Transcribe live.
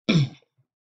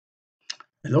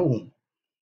Hello,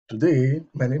 today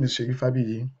my name is Sheyi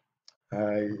Fabiyi.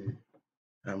 I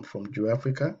am from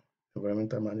Africa,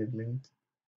 Environmental Management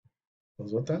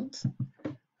Consultant.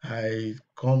 I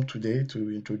come today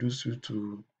to introduce you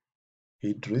to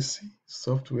IDRISI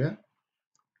software.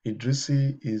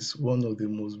 IDRISI is one of the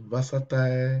most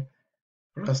versatile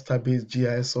raster-based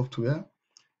GIS software.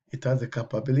 It has the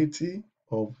capability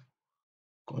of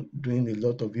doing a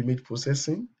lot of image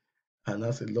processing and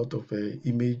has a lot of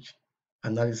image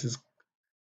analysis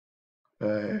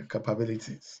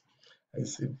capabilities.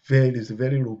 It's a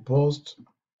very robust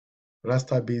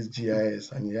raster-based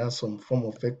GIS, and it has some form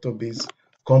of vector-based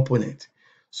component.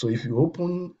 So if you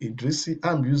open IDRISI,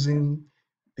 I'm using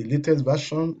the latest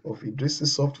version of IDRISI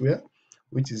software,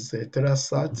 which is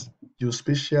TerraSat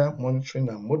Geospatial Monitoring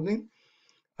and Modeling,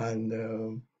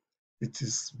 and it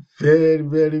is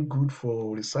very good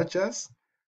for researchers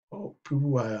or people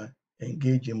who are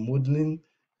engaged in modeling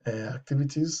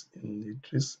activities in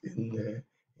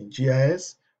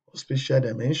GIS or spatial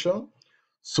dimension.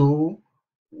 So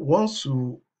once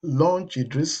you launch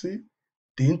IDRISI,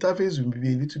 the interface will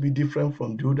be a little bit different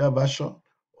from the older version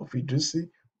of IDRISI,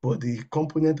 but the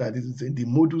components are the same, the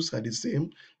modules are the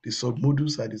same, the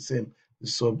sub-modules are the same, the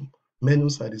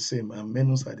sub-menus are the same, and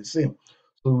menus are the same.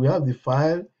 So we have the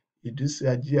file,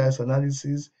 IDRISI GIS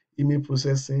analysis, image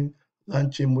processing,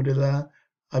 land chain modeler,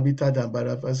 habitat and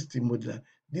biodiversity modeler.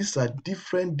 These are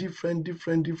different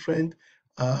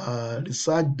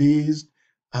research-based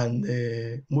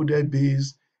and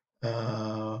model-based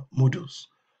modules.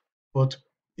 But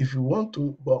if you want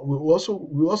to, but we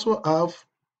also have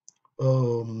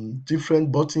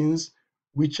different buttons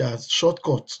which are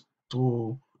shortcuts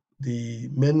to the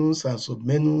menus and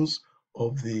submenus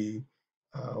of the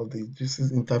GIS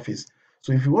interface.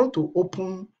 So if you want to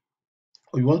open,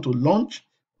 or you want to launch,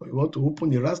 or you want to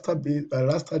open the raster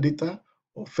data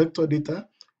or vector data,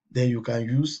 then you can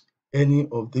use any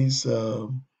of these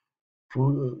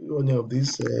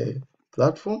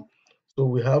platform. So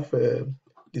we have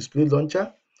display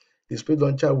launcher. Display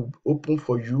launcher will open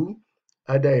for you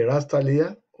either a raster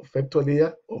layer or vector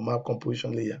layer or map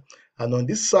composition layer. And on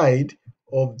this side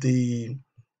of the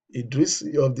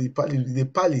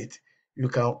palette, you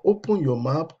can open your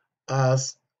map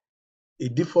as a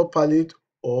default palette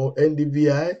or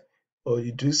NDVI or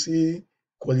IDRISI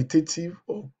qualitative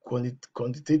or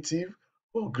quantitative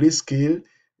or grayscale.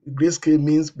 Grayscale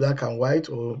means black and white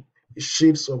or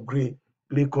shades of gray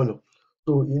color.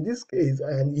 So in this case,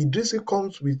 and IDRISI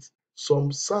comes with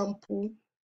some sample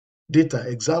data,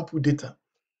 example data.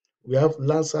 We have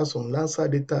some Landsat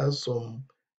data, some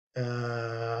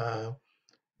the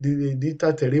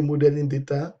data terrain modeling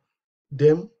data,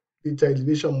 then data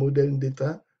elevation modeling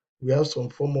data. We have some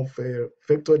form of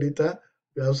vector data.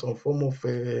 We have some form of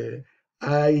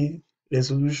high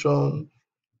resolution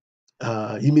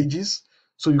images.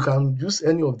 So you can use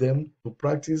any of them to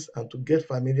practice and to get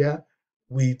familiar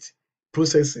with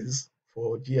processes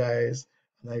for GIS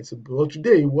analysis. But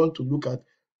today we want to look at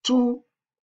two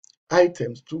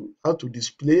items, how to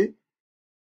display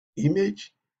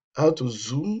image, how to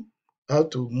zoom, how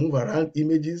to move around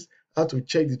images, how to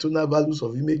check the tonal values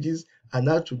of images, and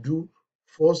how to do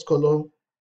first column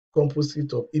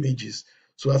composite of images.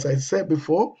 So as I said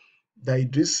before, the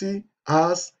IDRISI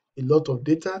has a lot of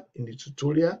data in the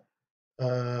tutorial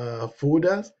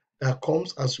folders that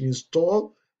comes as we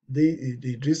install the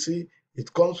IDRISI.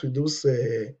 It comes with those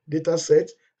data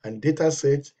sets, and data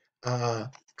sets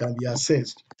can be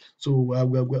accessed. So we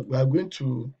are going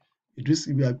to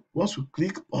IDRISI. Once you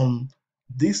click on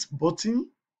this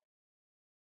button,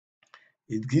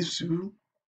 it gives you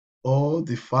all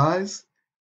the files.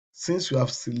 Since you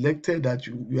have selected that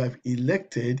you have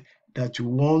elected that you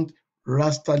want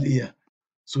raster layer,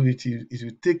 so it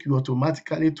will take you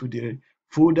automatically to the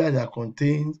folder that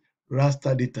contains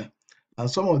raster data.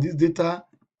 And some of these data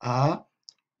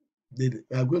they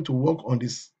are going to work on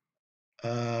this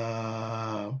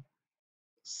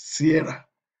Sierra.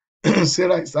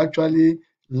 Sierra is actually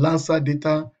Landsat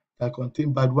data that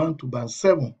contain band 1 to band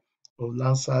 7 of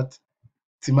Landsat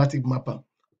thematic mapper.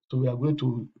 So we are going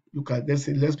to look at, let's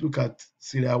look at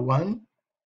Sierra 1.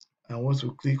 And once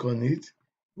you click on it,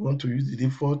 we want to use the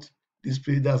default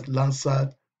display that's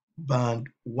Landsat band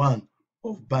 1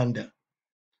 of Banda.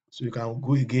 So you can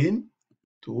go again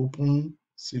to open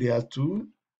Syria 2,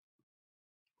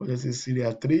 or let's say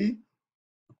Syria 3,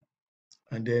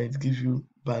 and then it gives you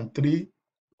band 3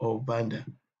 of Banda.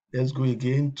 Let's go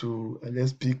again to,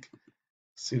 let's pick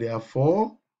Syria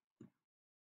 4,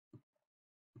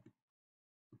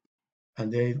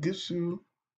 and then it gives you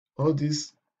all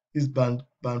this is band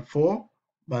 4,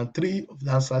 band 3 of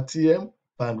Landsat TM,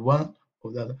 band 1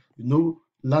 of that. You know,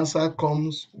 Landsat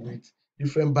comes with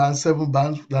different bands, 7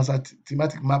 bands. Landsat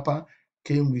thematic mapper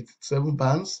came with 7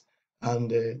 bands,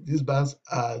 and these bands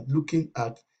are looking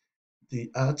at the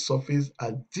Earth's surface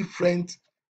at different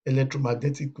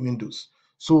electromagnetic windows.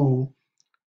 So,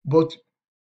 but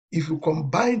if you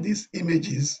combine these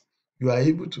images, you are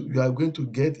going to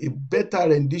get a better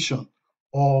rendition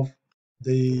of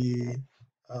the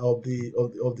of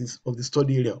the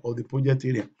study area, of the project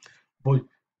area. But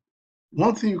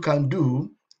one thing you can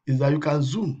do is that you can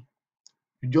zoom.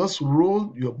 You just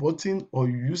roll your button or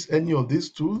you use any of these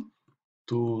tools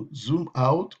to zoom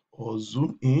out or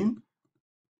zoom in.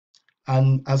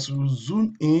 And as you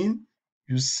zoom in,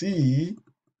 you see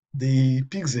the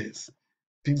pixels.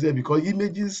 Because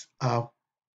images are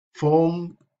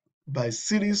formed by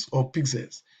series of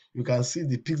pixels. You can see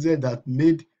the pixel that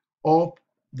made up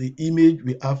the image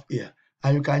we have here.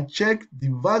 And you can check the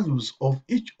values of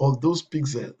each of those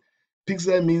pixels.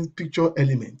 Pixel means picture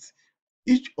elements.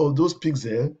 Each of those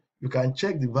pixels, you can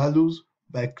check the values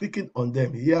by clicking on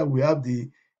them. Here we have the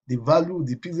value,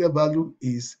 the pixel value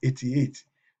is 88.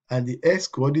 And the X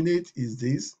coordinate is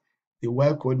this, the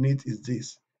Y coordinate is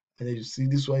this. And then you see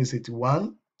this one is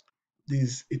 81,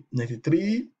 this is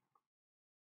 93,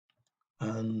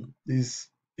 and this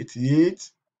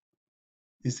 88,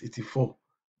 this 84.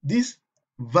 These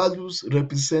values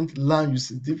represent land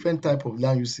uses, different type of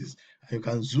land uses. And you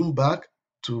can zoom back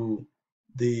to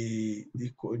the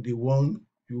one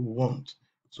you want.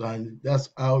 So, and that's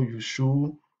how you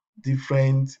show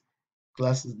different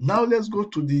classes. Now let's go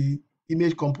to the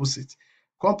image composite.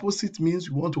 Composite means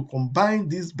you want to combine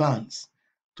these bands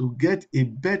to get a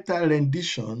better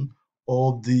rendition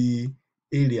of the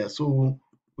area. So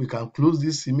we can close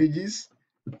these images,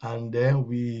 and then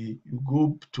you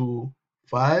go to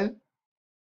File,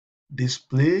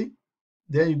 Display,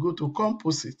 then you go to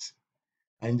Composite.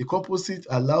 And the composite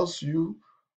allows you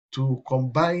to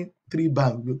combine 3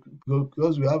 bands,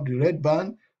 because we have the red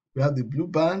band, we have the blue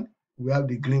band, we have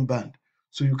the green band.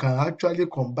 So you can actually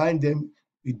combine them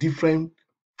with different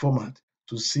format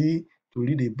to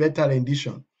read a better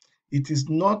rendition. It is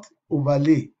not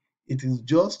overlay. It is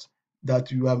just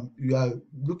that you are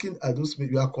looking at those,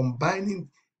 you are combining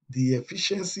the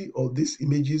efficiency of these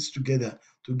images together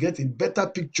to get a better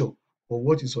picture of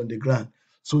what is on the ground.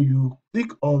 So you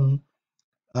click on,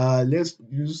 let's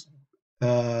use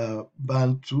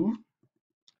band 2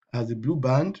 as the blue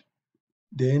band.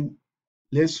 Then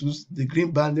let's use the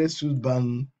green band, let's use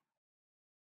band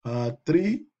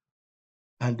 3,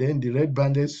 and then the red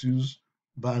band, let's use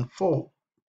band 4.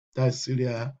 That's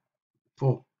area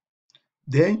 4.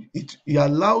 Then it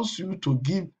allows you to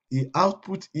give the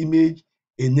output image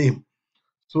a name.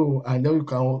 So, and then you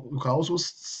can also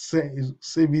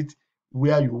save it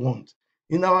where you want.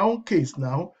 In our own case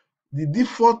now, the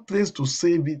default place to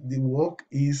save the work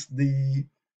is the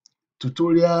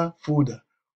tutorial folder.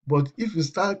 But if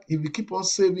you keep on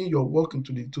saving your work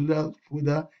into the tutorial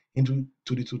folder, the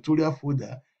tutorial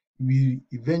folder, we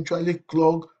eventually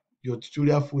clog your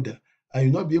tutorial folder, and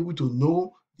you'll not be able to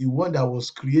know the one that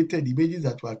was created, the images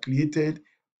that were created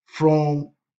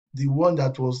from the one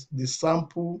that was the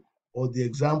sample or the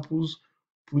examples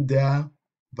put there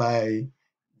by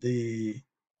the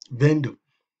vendor.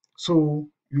 So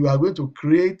you are going to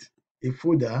create a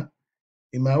folder.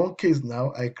 In my own case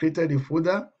now, I created a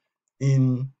folder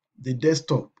in the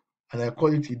desktop, and I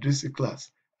call it IDRISI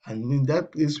class. And in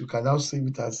that place, you can now save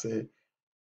it as a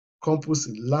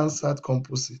composite, Landsat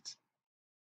composite.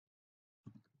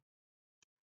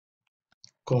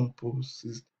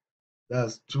 Composite,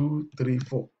 that's 2, 3,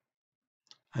 4.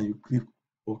 And you click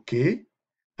OK.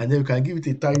 And then you can give it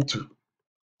a title.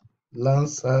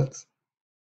 Landsat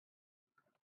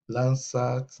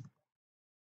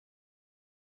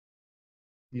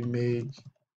image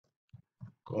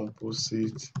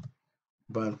composite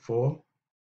band 4,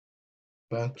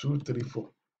 band 2, 3, 4.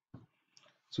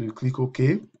 So you click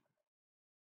OK,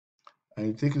 and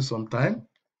it takes you some time.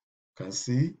 You can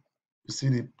see, you see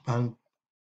the band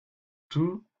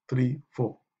 2, 3,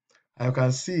 4. And you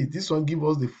can see this one gives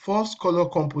us the first color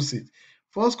composite.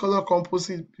 First color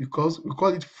composite, because we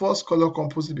call it first color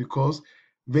composite because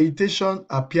vegetation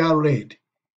appear red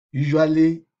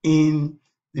usually in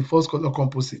the first color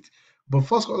composite. But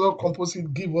first color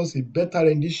composite gives us a better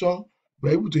rendition.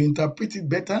 We're able to interpret it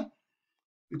better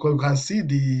because you can see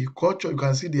the culture, you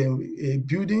can see the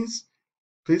buildings,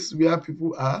 places where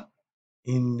people are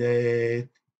in the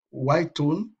white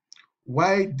tone,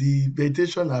 while the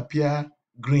vegetation appear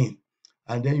green.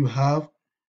 And then you have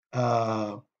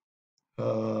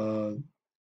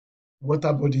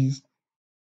water bodies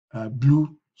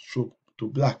blue stroke to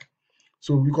black.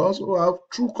 So we can also have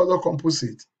true color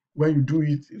composite. when you do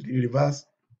it the reverse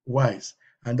wise.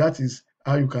 And that is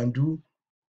how you can do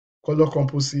color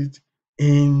composite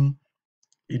in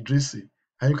IDRISI.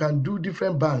 And you can do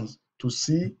different bands to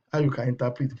see how you can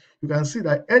interpret. You can see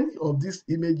that any of these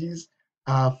images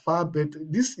are far better.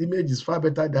 This image is far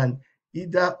better than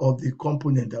either of the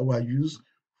components that were used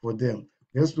for them.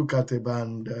 Let's look at a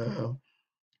band.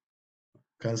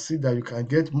 Can see that you can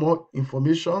get more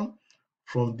information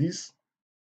from this.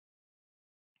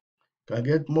 Can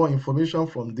get more information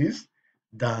from this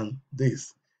than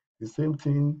this. The same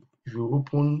thing if you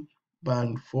open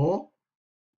band 4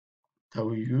 that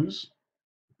we use,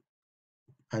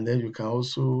 and then you can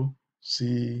also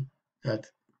see that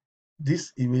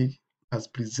this image has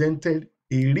presented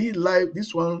a real life,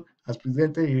 this one has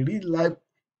presented a real life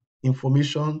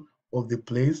information of the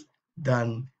place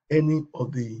than any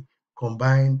of the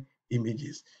combined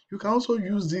images. You can also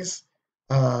use this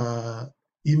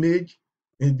image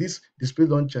in this display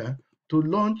launcher to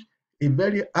launch a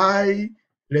very high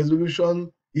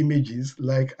resolution images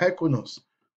like iconos,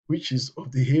 which is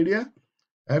of the area,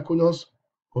 iconos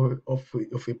of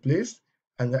a place.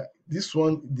 And this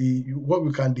one, what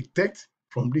we can detect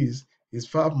from this is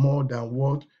far more than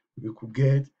what we could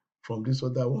get from this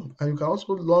other one. And you can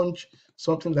also launch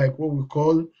something like what we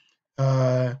call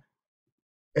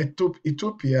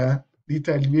Ethiopia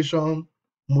data elevation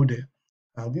model.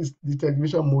 And this data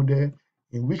elevation model,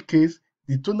 in which case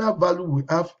the tonal value we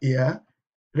have here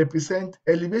represent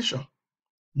elevation,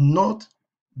 not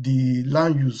the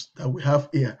land use that we have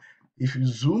here. If you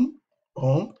zoom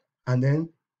on, and then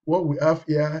what we have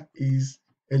here is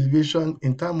elevation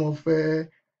in terms of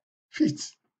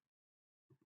feet,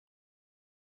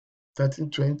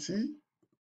 1320,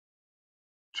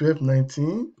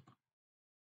 1219,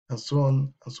 and so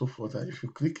on and so forth. And if you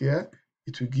click here,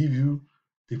 it will give you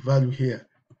the value here.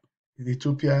 In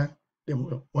Ethiopia,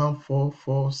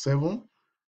 1447,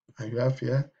 and you have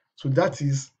here. So that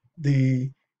is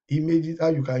the images, how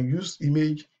you can use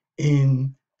image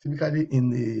in typically in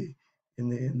the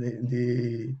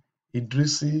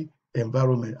IDRISI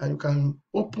environment. And you can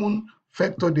open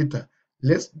vector data.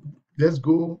 Let's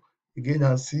go again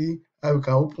and see how you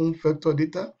can open vector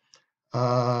data.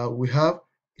 We have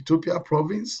Ethiopia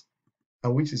province,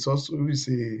 and which is also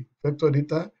a vector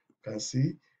data. You can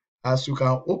see as you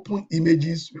can open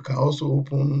images, you can also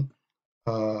open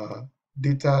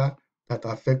data that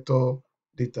are vector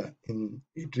data in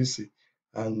IDRISI,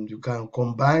 and you can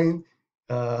combine,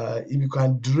 if you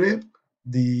can drape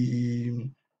the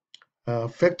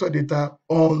vector data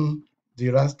on the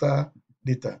raster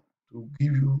data to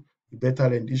give you a better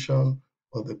rendition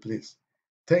of the place.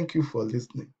 Thank you for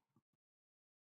listening.